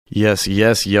Yes,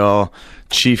 y'all.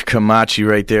 Chief Kamachi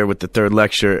right there with the third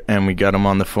lecture, and we got him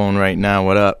on the phone right now.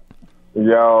 What up?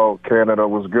 Yo, Canada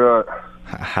was good.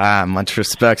 Haha, much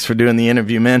respects for doing the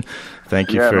interview, man.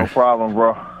 Thank you no problem,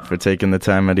 bro. For taking the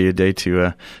time out of your day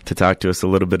to talk to us a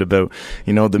little bit about,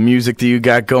 the music that you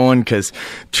got going, because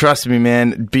trust me,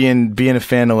 man, being a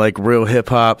fan of like real hip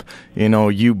hop,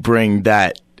 you bring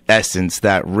that essence,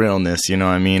 that realness, you know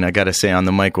what I mean? I gotta say, on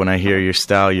the mic, when I hear your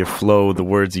style, your flow, the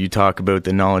words that you talk about,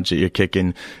 the knowledge that you're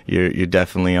kicking, you're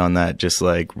definitely on that just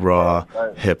like raw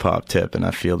hip-hop tip, and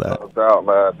I feel that. No doubt,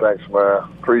 man. Thanks, man.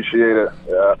 Appreciate it.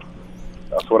 Yeah,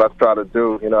 that's what I try to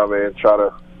do, you know what I mean?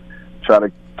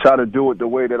 Try to do it the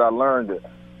way that I learned it,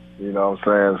 you know what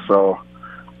I'm saying? So,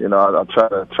 I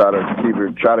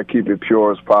try to keep it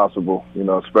pure as possible,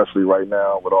 especially right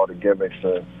now with all the gimmicks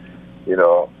and,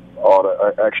 all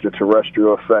the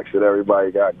extraterrestrial effects that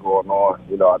everybody got going on.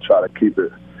 I try to keep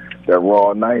it that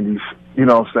raw 90s,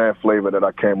 flavor that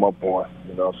I came up on,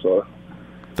 so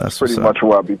that's pretty much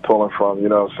where I be pulling from,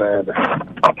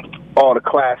 all the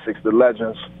classics, the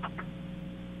legends,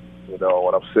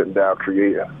 when I'm sitting down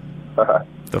creating.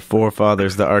 The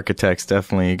forefathers, the architects,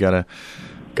 definitely. You gotta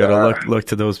look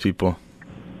to those people.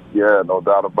 Yeah, no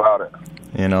doubt about it.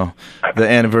 The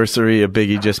anniversary of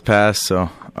Biggie just passed, so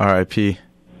R.I.P.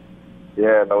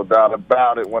 Yeah, no doubt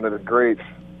about it. One of the great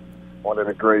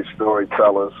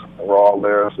storytellers. We're all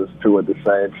lyricists too at the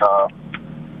same time.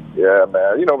 Yeah,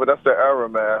 man. But that's the era,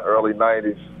 man. Early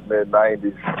 90s, mid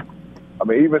 90s. I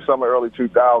mean, even some early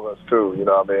 2000s too. A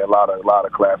lot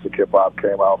of classic hip hop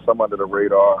came out. Some under the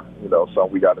radar.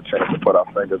 Some we got a chance to put our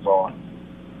fingers on.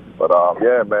 But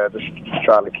yeah, man, just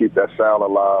trying to keep that sound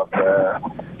alive, man.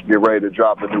 Get ready to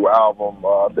drop the new album.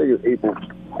 I think it's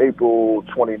April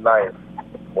 29th.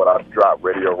 When I drop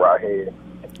Radio Raheem.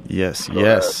 Yes.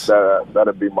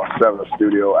 That'll be my 7th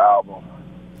studio album.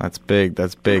 That's big.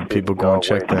 People go and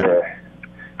check that.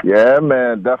 Yeah,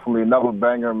 man, definitely another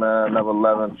banger, man. Another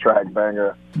 11-track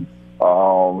banger.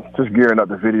 Just gearing up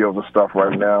the videos and stuff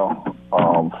right now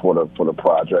for the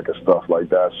project and stuff like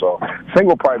that. So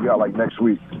single probably be out like next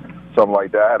week, something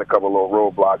like that. I had a couple little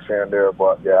roadblocks here and there,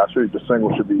 but yeah, the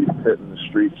single should be hitting the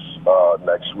streets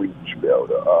next week. Should be able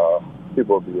to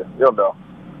people will be, you'll know.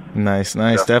 Nice.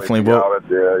 Definitely. We'll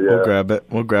grab it.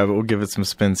 We'll give it some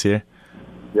spins here.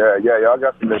 Yeah. Y'all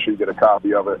got to make sure you get a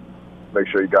copy of it. Make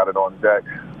sure you got it on deck.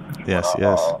 Yes.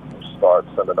 Start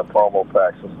sending the promo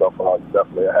packs and stuff out. You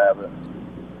definitely have it.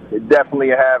 You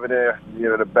definitely have it there.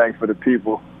 The bank for the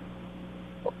people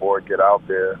before it get out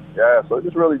there. Yeah. So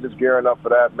just gearing up for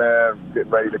that, man.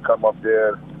 Getting ready to come up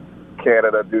there,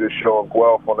 Canada, do the show in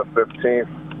Guelph on the 15th.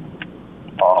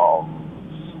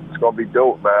 It's gonna be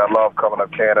dope, man. I love coming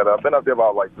up Canada. I've been up there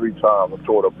about like 3 times. I've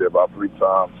toured up there about 3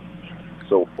 times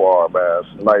so far, man.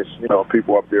 It's nice,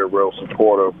 people up there real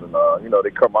supportive, and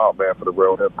they come out, man, for the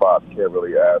real hip hop. You can't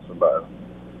really ask about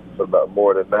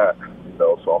more than that,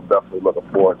 So I'm definitely looking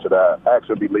forward to that. I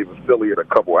actually be leaving Philly in a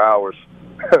couple hours,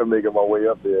 making my way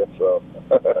up there. So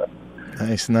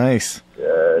nice.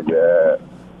 Yeah.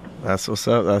 That's what's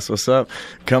up.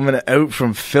 Coming out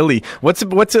from Philly, what's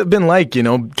it been like?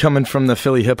 Coming from the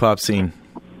Philly hip hop scene.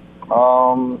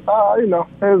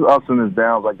 There's ups and there's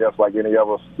downs, I guess, like any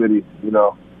other city.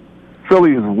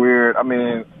 Philly is weird. I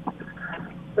mean,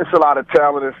 there's a lot of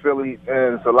talent in Philly,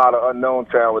 and it's a lot of unknown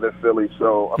talent in Philly.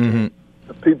 So I mean,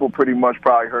 the people pretty much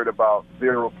probably heard about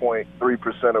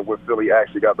 0.3% of what Philly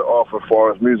actually got to offer as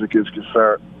far as music is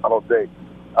concerned. I don't think.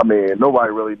 I mean,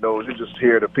 nobody really knows. You just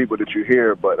hear the people that you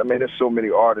hear, but I mean, there's so many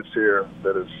artists here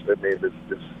that it's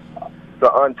an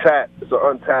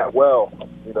untapped well,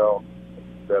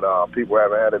 that people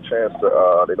haven't had a chance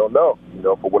to. They don't know,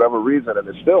 for whatever reason, and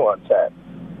it's still untapped.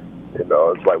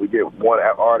 It's like we get one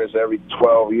artist every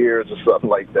 12 years or something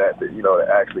like that that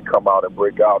actually come out and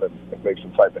break out and make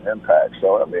some type of impact.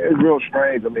 So I mean, it's real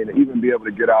strange. I mean, to even be able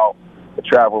to get out to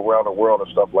travel around the world and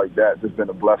stuff like that, it's just been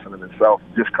a blessing in itself,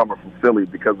 just coming from Philly,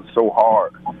 because it's so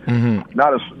hard. Mm-hmm.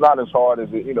 Not as hard as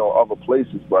other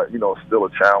places, but it's still a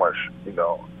challenge,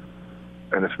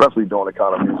 and especially doing the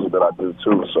kind of music that I do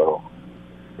too. So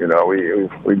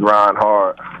we grind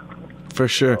hard for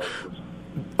sure.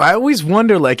 I always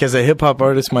wonder, like, as a hip hop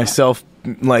artist myself,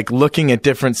 like looking at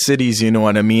different cities, you know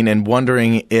what I mean, and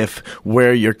wondering if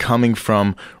where you're coming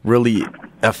from really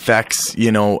affects,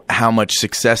 you know, how much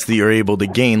success that you're able to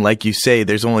gain. Like you say,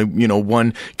 there's only, you know,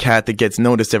 one cat that gets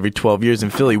noticed every 12 years in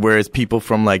Philly, whereas people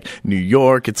from like New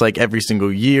York, it's like every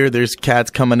single year there's cats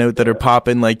coming out that are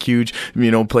popping like huge, you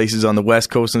know, places on the West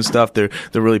Coast and stuff. They're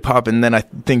really popping. And then I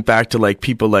think back to like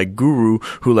people like Guru,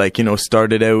 who like, you know,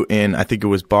 started out in, I think it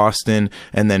was Boston,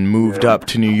 and then moved up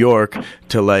to New York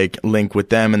to like link with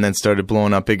them, and then started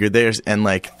blowing up bigger there. And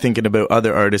like thinking about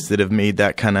other artists that have made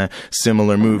that kind of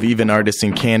similar move, even artists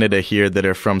in Canada here that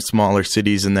are from smaller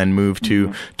cities and then move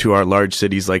to our large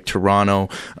cities like Toronto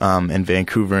and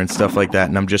Vancouver and stuff like that.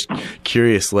 And I'm just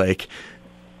curious, like,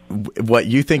 what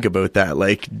you think about that.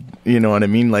 Like, you know what I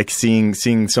mean? Like seeing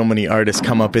so many artists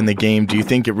come up in the game. Do you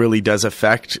think it really does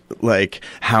affect like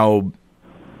how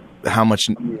much,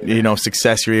 you know,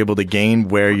 success you're able to gain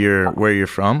where you're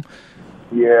from?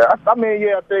 Yeah, I mean,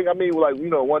 like, you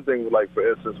know, one thing, like, for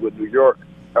instance, with New York,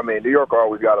 I mean, New York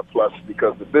always got a plus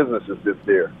because the business is just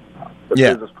there. The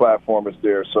business platform is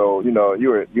there. So, you know,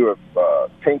 you're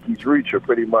Pinky's reach, or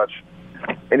pretty much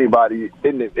anybody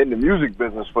in the music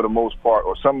business for the most part,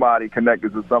 or somebody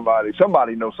connected to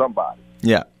somebody knows somebody.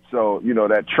 Yeah. So, you know,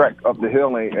 that trek up the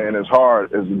hill ain't as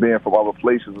hard as being from other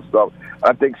places and stuff.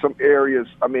 I think some areas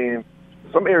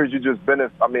you just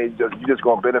benefit. I mean, you're just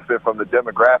going to benefit from the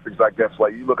demographics, I guess.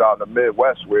 Like, you look out in the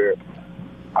Midwest where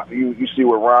you see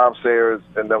where Rhyme Sayers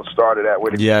and them started at,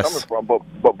 where they're coming from.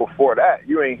 But before that,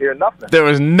 you ain't hear nothing. There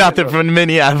was nothing from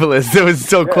Minneapolis. It was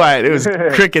so quiet. It was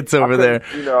crickets over there.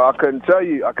 You know, I couldn't tell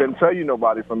you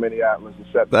nobody from Minneapolis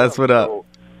except that's them. What up.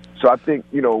 So I think,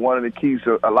 you know, one of the keys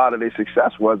to a lot of their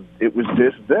success was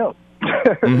just them.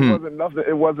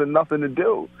 It wasn't nothing to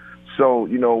do. So,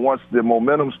 you know, once the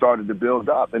momentum started to build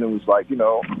up, and it was like, you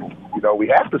know, we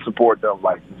have to support them.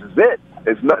 Like, this is it.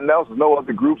 It's nothing else. There's no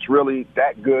other groups really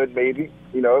that good, maybe.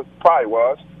 You know, it probably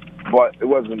was. But it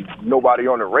wasn't nobody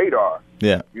on the radar.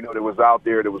 Yeah. You know, that was out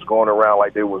there that was going around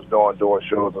like they was doing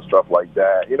shows and stuff like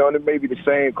that. You know, and it may be the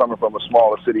same coming from a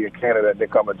smaller city in Canada and then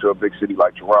coming to a big city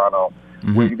like Toronto,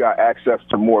 where you got access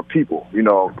to more people, you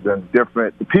know, than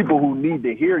different. The people who need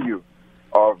to hear you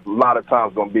are a lot of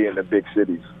times going to be in the big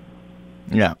cities.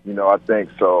 Yeah. You know, I think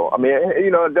so. I mean,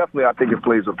 you know, definitely I think it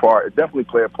plays a part. It definitely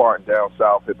played a part in down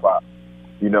south hip-hop,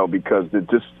 you know, because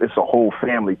it's a whole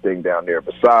family thing down there.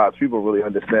 Besides, people really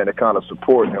understand the kind of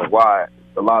support and why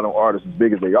a lot of artists, as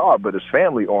big as they are, but it's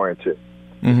family-oriented.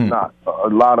 It's not, a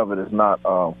lot of it is not,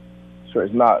 so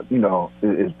it's not, you know,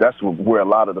 that's where a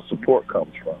lot of the support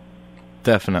comes from.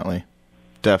 Definitely.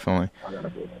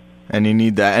 And you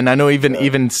need that. And I know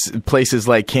even places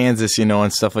like Kansas, you know,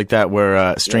 and stuff like that,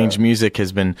 where strange music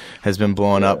has been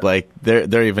blowing up. Like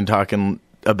they're even talking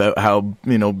about how,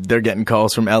 you know, they're getting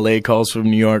calls from LA, calls from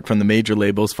New York, from the major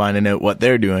labels, finding out what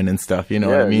they're doing and stuff. You know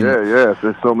what I mean? Yeah.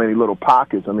 There's so many little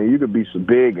pockets. I mean, you could be so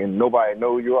big and nobody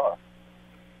know who you are.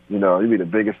 You know, you'd be the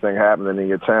biggest thing happening in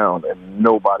your town and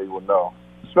nobody will know.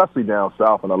 Especially down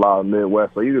south and a lot of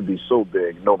Midwest. So you could be so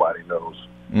big, nobody knows.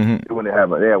 They would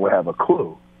have a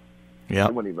clue. Yeah,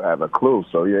 they wouldn't even have a clue.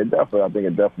 So yeah, I think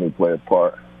it definitely play a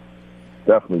part.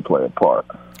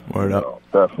 Word up.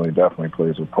 Definitely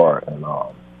plays a part. And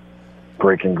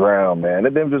breaking ground, man.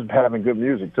 And then just having good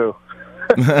music too.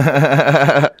 You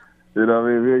know what I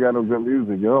mean? If you ain't got no good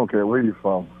music, you don't care where you're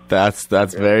from. That's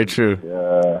very true.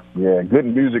 Yeah. Good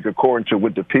music according to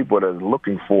what the people that are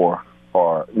looking for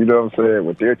are. You know what I'm saying?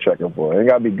 What they're checking for. It ain't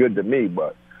gotta be good to me,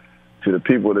 but to the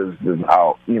people that's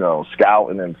out, you know,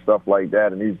 scouting and stuff like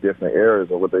that in these different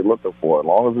areas of what they're looking for. As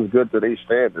long as it's good to their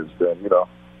standards, then, you know,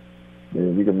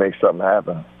 you can make something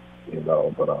happen, you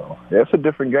know. But it's a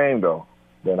different game, though,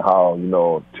 than how, you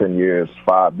know, 10 years,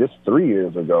 3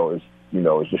 years ago,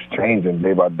 it's just changing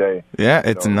day by day. Yeah,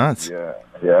 it's nuts. Yeah,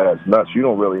 it's nuts. You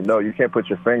don't really know. You can't put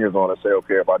your fingers on it and say,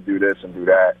 okay, if I do this and do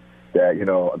that, you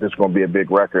know, this is going to be a big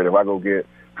record. If I go get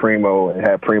Primo and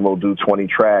have Primo do 20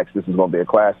 tracks, this is going to be a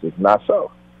classic. Not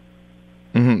so.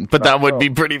 But that would be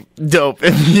pretty dope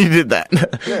if you did that.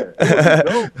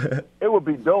 It would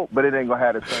be dope, but it ain't going to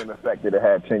have the same effect that it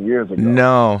had 10 years ago.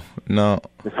 No.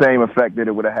 The same effect that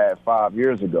it would have had 5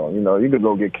 years ago. You know, you could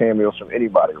go get cameos from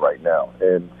anybody right now.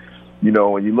 And, you know,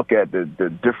 when you look at the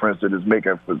difference that it's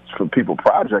making for people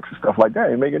projects and stuff like that,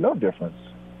 it's making no difference.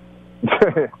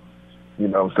 You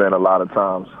know what I'm saying? A lot of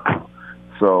times.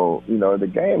 So, you know, the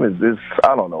game is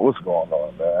I don't know what's going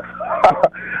on, man.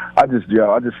 I just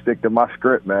stick to my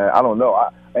script, man. I don't know.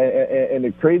 And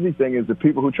the crazy thing is the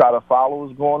people who try to follow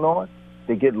what's going on,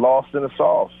 they get lost in the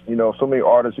sauce. You know, so many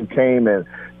artists who came and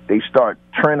they start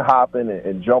trend hopping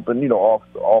and jumping, you know,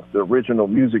 off the original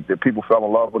music that people fell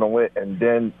in love with them with, and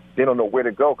then they don't know where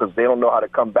to go because they don't know how to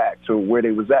come back to where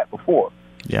they was at before.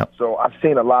 Yep. So I've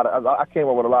seen I came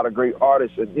up with a lot of great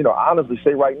artists, and, you know, I honestly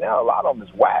say right now, a lot of them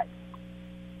is whack.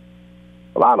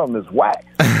 A lot of them is whack.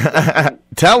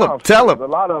 Tell them. A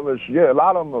lot of them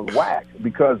is whack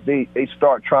because they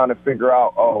start trying to figure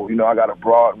out, oh, you know, I got to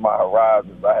broaden my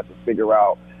horizons. I have to figure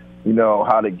out, you know,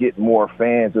 how to get more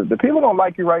fans. If the people don't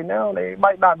like you right now, they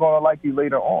might not going to like you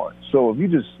later on. So if you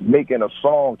just making a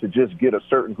song to just get a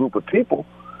certain group of people,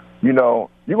 you know,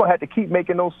 you're going to have to keep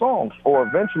making those songs. Or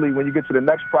eventually when you get to the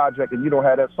next project and you don't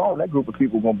have that song, that group of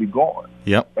people are going to be gone.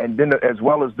 Yep. And then as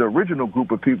well as the original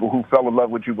group of people who fell in love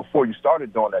with you before you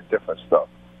started doing that different stuff.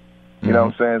 You know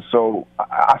what I'm saying? So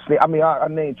I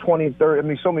named 20,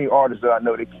 30, so many artists that I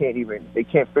know they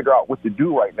can't figure out what to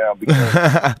do right now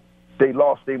because they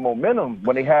lost their momentum.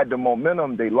 When they had the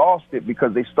momentum, they lost it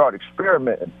because they start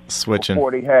experimenting. Switching. Before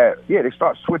they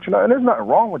start switching up. And there's nothing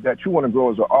wrong with that. You want to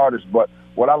grow as an artist, but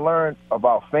what I learned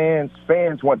about fans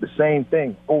want the same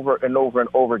thing over and over and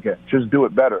over again. Just do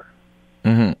it better.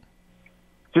 Mm-hmm.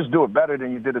 Just do it better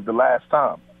than you did it the last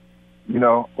time. You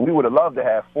know, we would have loved to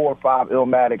have 4 or 5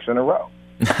 Illmatics in a row.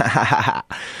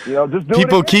 You know, just do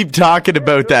People it keep talking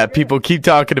about that. People keep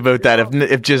talking about that.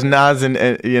 If just Nas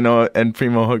and you know and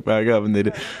Primo hook back up and they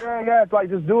did. Yeah, it's like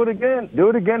just do it again,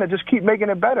 and just keep making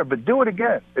it better. But do it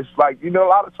again. It's like, you know, a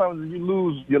lot of times you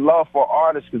lose your love for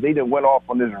artists because they didn't went off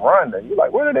on this run, and you're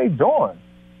like, what are they doing?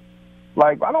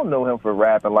 Like, I don't know him for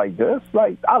rapping like this.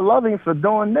 Like, I love him for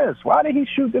doing this. Why did he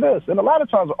shoot to this? And a lot of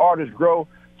times artists grow.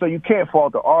 So you can't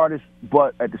fault the artist,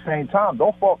 but at the same time,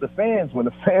 don't fault the fans when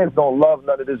the fans don't love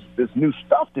none of this new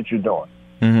stuff that you're doing.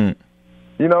 Mm-hmm.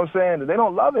 You know what I'm saying? If they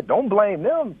don't love it, don't blame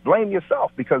them. Blame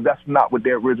yourself because that's not what they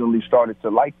originally started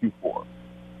to like you for.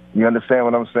 You understand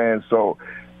what I'm saying? So,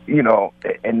 you know,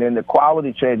 and then the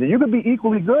quality changes. You could be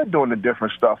equally good doing the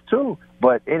different stuff too,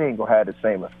 but it ain't going to have the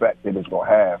same effect that it's going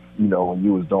to have, you know, when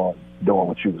you was doing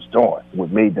what you was doing. What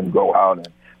made them go out and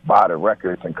buy the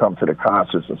records and come to the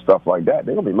concerts and stuff like that.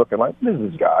 They're going to be looking like, what is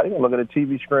this guy? They're going to look at a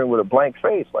TV screen with a blank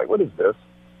face. Like, what is this?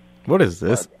 What is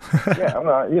this? Yeah, I'm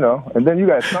not, you know. And then you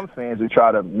got some fans who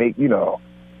try to make, you know,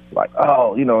 like,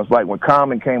 oh, you know, it's like when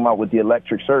Common came out with the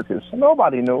Electric Circus.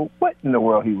 Nobody knew what in the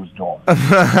world he was doing.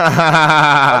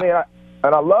 I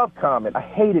mean, I love Common. I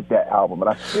hated that album, and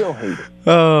I still hate it.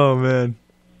 Oh, man.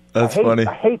 That's funny.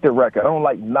 I hate the record. I don't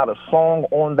like not a song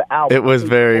on the album. It was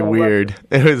very weird.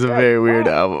 It was a very weird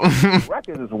album. The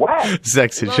record is whack.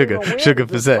 Sex and sugar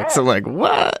for sex. I'm like,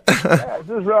 what? Yeah, it's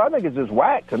just, I think it's just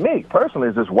whack to me. Personally,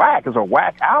 it's just whack. It's a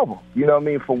whack album. You know what I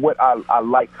mean? For what I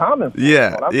like Common for.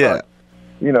 Yeah, like,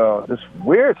 you know, this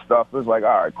weird stuff is like,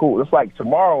 all right, cool. It's like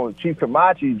tomorrow, Chief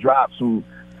Kamachi drops some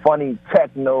funny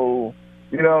techno,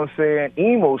 you know what I'm saying,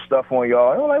 emo stuff on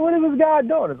y'all. And I'm like, what is this guy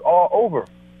doing? It's all over.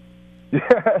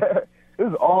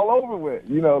 It's all over with.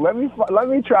 You know, let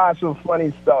me try some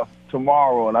funny stuff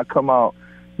tomorrow, and I come out,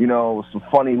 you know, with some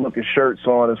funny looking shirts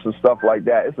on and some stuff like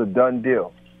that. It's a done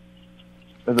deal.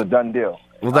 It's a done deal.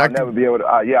 Well, I'll never be able to.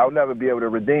 I'll never be able to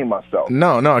redeem myself.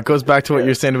 No, it goes back to what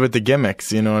you're saying about the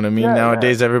gimmicks. You know what I mean?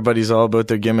 Nowadays, everybody's all about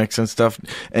their gimmicks and stuff.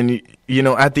 And you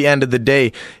know, at the end of the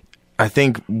day, I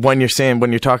think when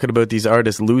you're talking about these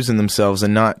artists losing themselves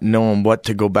and not knowing what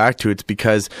to go back to, it's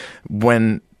because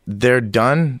when they're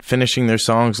done finishing their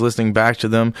songs, listening back to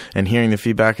them and hearing the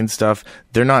feedback and stuff,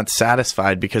 they're not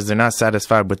satisfied because they're not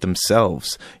satisfied with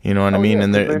themselves. You know what I mean? Yeah,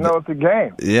 and they know it's a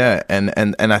game. Yeah, and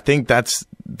I think that's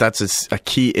a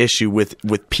key issue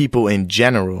with people in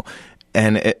general,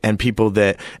 and people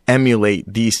that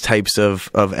emulate these types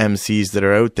of MCs that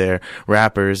are out there,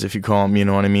 rappers, if you call them, you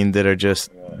know what I mean, that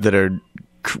are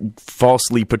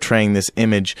falsely portraying this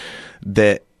image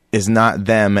that is not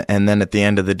them, and then at the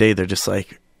end of the day, they're just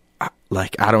like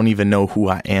I don't even know who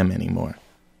I am anymore.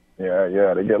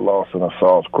 Yeah, they get lost in the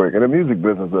sauce quick. And the music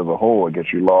business as a whole, it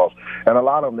gets you lost. And a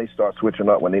lot of them, they start switching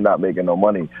up when they're not making no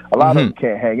money. A lot of them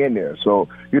can't hang in there. So,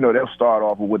 you know, they'll start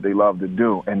off with what they love to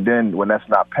do. And then when that's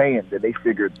not paying, then they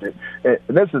figure that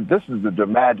this is the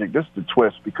magic, this is the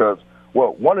twist, because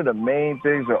one of the main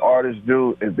things that artists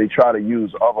do is they try to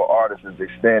use other artists as a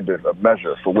standard of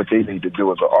measure for what they need to do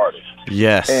as an artist.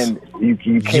 Yes. And you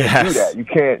can't do that.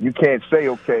 You can't say,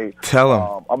 okay, tell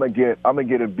them I'm gonna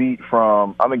get a beat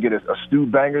from, I'm gonna get a Stu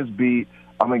Bangers beat.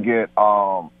 I'm gonna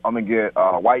get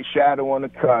White Shadow on the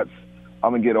cuts.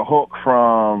 I'm gonna get a hook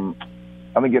from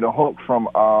I'm gonna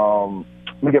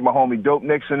get my homie Dope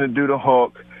Nixon to do the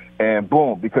hook, and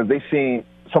boom, because they seen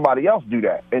somebody else do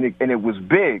that, and it was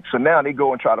big. So now they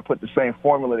go and try to put the same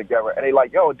formula together, and they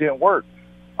like, yo, it didn't work.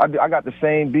 I got the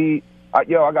same beat. I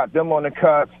got them on the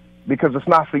cuts. because it's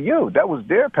not for you. That was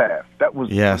their path. That was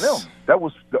yes. for them. That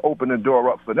was to open the door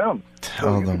up for them.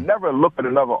 Tell you them. can never look at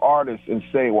another artist and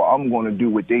say, well, I'm going to do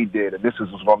what they did, and this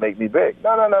is what's going to make me big.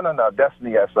 No.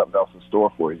 Destiny has something else in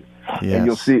store for you.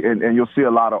 Yes. And you'll see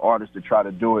a lot of artists that try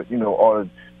to do it. You know, all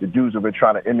the dudes have been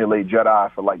trying to emulate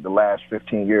Jedi for like the last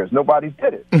 15 years. Nobody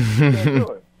did it. You can't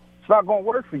do it. It's not going to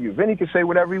work for you. Vinny can say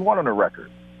whatever he want on the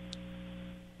record.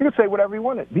 He can say whatever he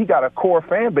wanted. He got a core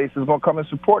fan base that's going to come and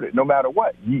support it no matter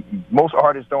what. Most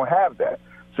artists don't have that.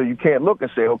 So you can't look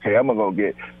and say, okay, I'm going to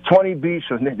get 20 beats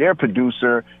from their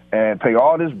producer and pay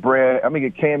all this bread. I'm going to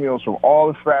get cameos from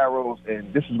all the pharaohs,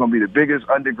 and this is going to be the biggest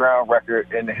underground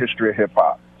record in the history of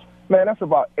hip-hop. Man, that's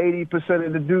about 80%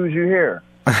 of the dudes you hear.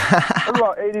 That's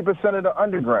about 80% of the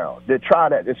underground that try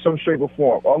that in some shape or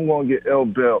form. I'm going to get Ill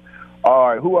Bill. All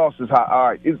right, who else is hot? All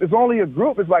right, it's only a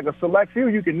group. It's like a select few.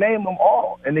 You can name them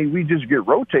all, and we just get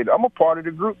rotated. I'm a part of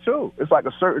the group, too. It's like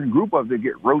a certain group of them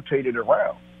get rotated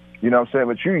around. You know what I'm saying?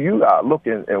 But you got to look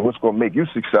at what's going to make you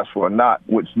successful and not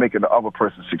what's making the other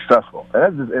person successful. And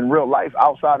that's just in real life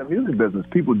outside of music business.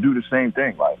 People do the same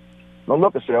thing. Like, don't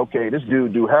look and say, okay, this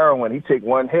dude do heroin. He take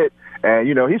one hit, and,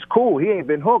 you know, he's cool. He ain't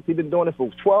been hooked. He's been doing it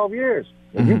for 12 years.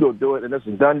 And you go do it, and it's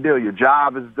a done deal. Your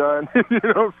job is done. You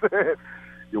know what I'm saying?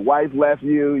 Your wife left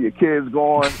you. Your kids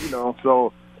gone, you know.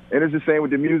 So, and it's the same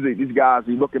with the music. These guys,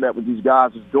 you looking at what these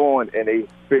guys is doing, and they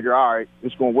figure, all right,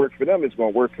 it's going to work for them. It's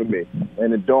going to work for me.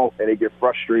 And it don't, and they get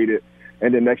frustrated.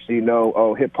 And then next thing you know,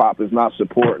 oh, hip-hop is not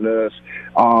supporting us.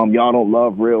 Y'all don't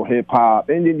love real hip-hop.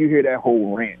 And then you hear that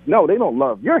whole rant. No, they don't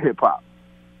love your hip-hop.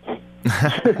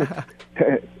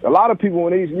 A lot of people,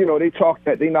 when they talk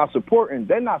that they're not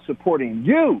supporting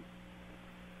you.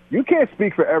 You can't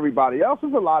speak for everybody else.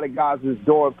 There's a lot of guys that's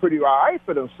doing pretty all right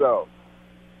for themselves.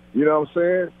 You know what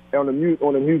I'm saying? On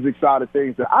the music side of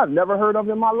things that I've never heard of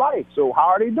in my life. So how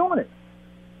are they doing it?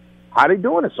 How they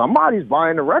doing it? Somebody's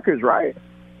buying the records, right?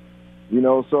 You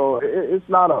know, so it's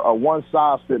not a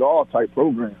one-size-fit-all type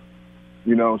program.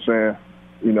 You know what I'm saying?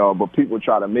 You know, but people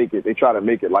try to make it. They try to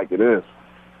make it like it is.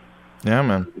 Yeah,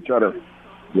 man. They try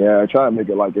to make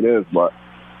it like it is, but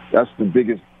that's the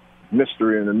biggest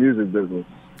mystery in the music business.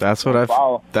 That's what I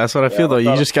feel, though.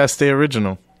 You just got to stay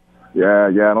original. Yeah.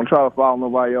 Don't try to follow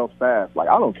nobody else fast. Like,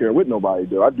 I don't care what nobody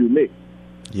do. I do me.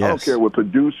 Yes. I don't care what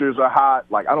producers are hot.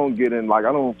 Like, I don't get in, like,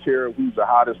 I don't care who's the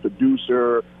hottest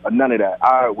producer or none of that.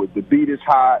 With the beat is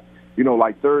hot. You know,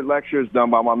 like Third Lecture is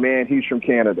done by my man. He's from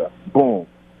Canada. Boom.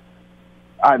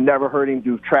 I've never heard him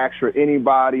do tracks for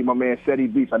anybody. My man said he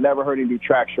beats. I never heard him do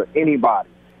tracks for anybody.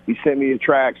 He sent me the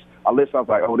tracks. I listened. I was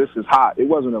like, oh, this is hot. It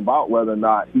wasn't about whether or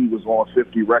not he was on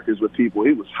 50 records with people.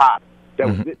 He was hot. That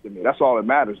was it to me. That's all that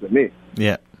matters to me.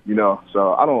 Yeah. You know,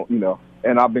 so I don't, you know,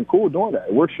 and I've been cool doing that.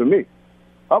 It works for me.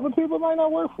 Other people might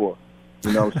not work for.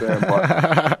 You know what I'm saying?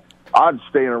 But I'm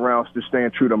just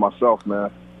staying true to myself,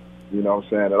 man. You know what I'm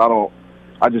saying? And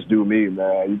I just do me,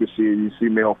 man. You see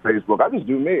me on Facebook. I just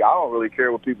do me. I don't really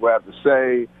care what people have to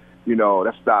say. You know,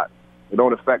 it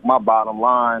don't affect my bottom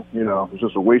line. You know, it's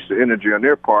just a waste of energy on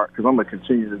their part because I'm going to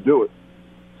continue to do it.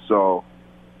 So,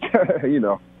 you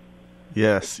know.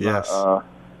 Yes. So,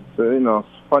 you know, it's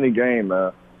a funny game,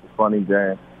 man. Funny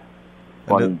game.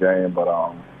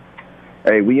 But,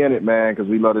 hey, we in it, man, because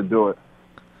we love to do it.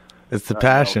 It's the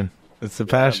passion. It's the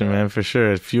passion, man, for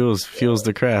sure. It fuels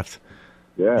the craft.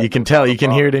 Yeah. You can tell. You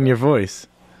can hear it in your voice.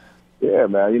 Yeah,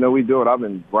 man. You know, we do it. I've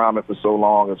been rhyming for so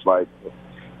long. It's like,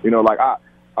 you know, like I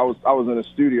was in a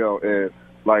studio, and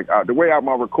like the way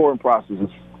my recording process is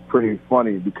pretty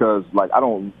funny because like a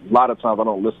lot of times I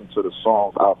don't listen to the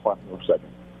songs. I'll find one second.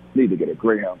 Need to get a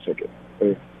Greyhound ticket.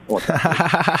 Hey,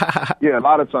 yeah, a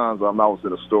lot of times I was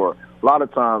in a store. A lot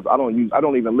of times I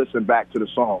don't even listen back to the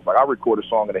songs. Like I record a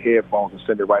song in the headphones and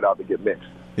send it right out to get mixed.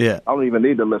 Yeah. I don't even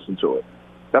need to listen to it.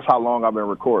 That's how long I've been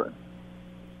recording.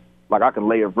 Like I can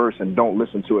lay a verse and don't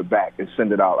listen to it back and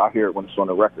send it out. I hear it when it's on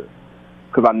the record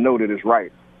because I know that it's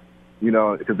right. You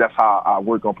know, because that's how I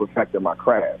work on perfecting my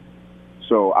craft.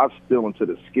 So I'm still into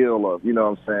the skill of, you know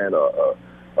what I'm saying,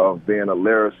 of being a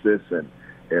lyricist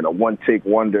and a one-take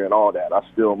wonder and all that. I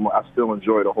still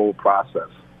enjoy the whole process,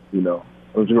 you know.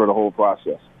 I enjoy the whole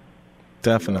process.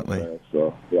 Definitely. You know,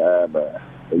 so, yeah, man.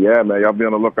 But yeah, man, y'all be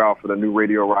on the lookout for the new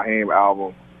Radio Raheem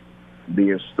album. Be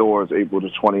in stores April the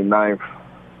 29th.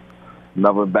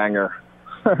 Another banger.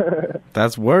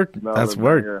 That's work. That's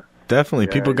work. Banger. Definitely.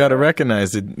 Yeah, people got to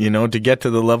recognize it, you know, to get to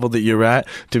the level that you're at,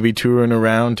 to be touring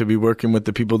around, to be working with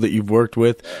the people that you've worked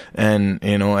with, and,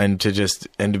 you know, and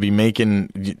to be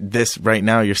making this right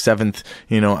now, your 7th,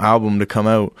 you know, album to come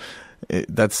out.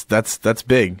 That's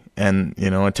big. And, you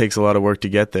know, it takes a lot of work to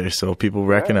get there. So people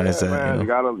recognize that. Man. You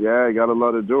know? You gotta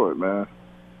love to do it, man.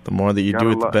 The more that you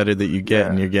do it, the better that you get,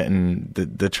 and you're getting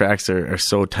the tracks are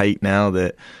so tight now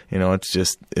that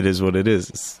it is what it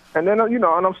is. And then and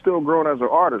I'm still growing as an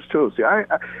artist too. See, I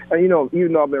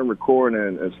even though I've been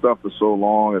recording and stuff for so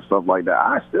long and stuff like that,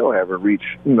 I still haven't reached.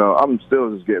 I'm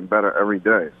still just getting better every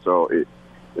day. So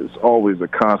it's always a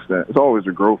constant. It's always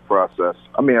a growth process.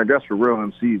 I mean, I guess for real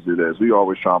MCs it is. We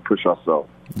always try and push ourselves.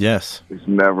 Yes. It's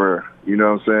never, you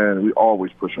know what I'm saying? We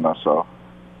always pushing ourselves.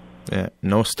 Yeah,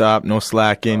 no stop, no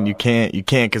slacking. You can't,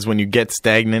 because when you get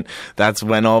stagnant, that's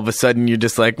when all of a sudden you're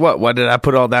just like, what did I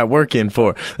put all that work in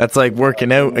for? That's like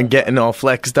working out and getting all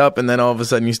flexed up, and then all of a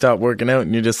sudden you stop working out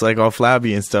and you're just like all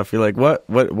flabby and stuff. You're like,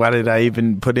 why did I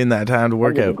even put in that time to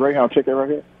work out? Greyhound ticket right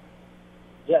here?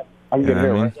 Yeah. I can get it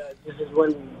here, right? Yeah, this is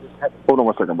when this happened. Hold on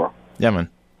 1 second, bro. Yeah, man.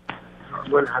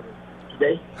 When happened?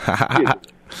 Today?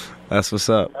 That's what's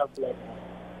up.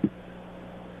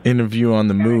 Interview on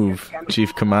the move,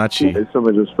 Chief Kamachi. Hey,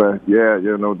 somebody just said, yeah,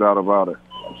 no doubt about it.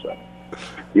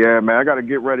 Yeah, man, I got to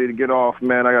get ready to get off,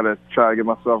 man. I got to try to get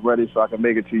myself ready so I can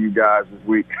make it to you guys this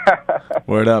week.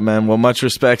 Word up, man. Well, much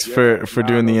respects for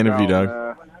doing the interview, dog.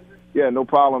 Man. Yeah, no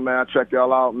problem, man. Check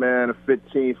y'all out, man. The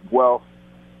 15th, Guelph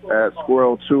at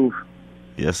Squirrel Tooth.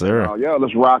 Yes, sir.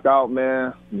 Let's rock out,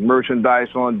 man. Merchandise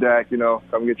on deck,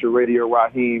 Come get your Radio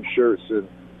Raheem shirts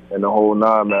and the whole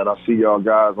nine, man. I'll see y'all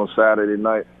guys on Saturday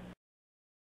night.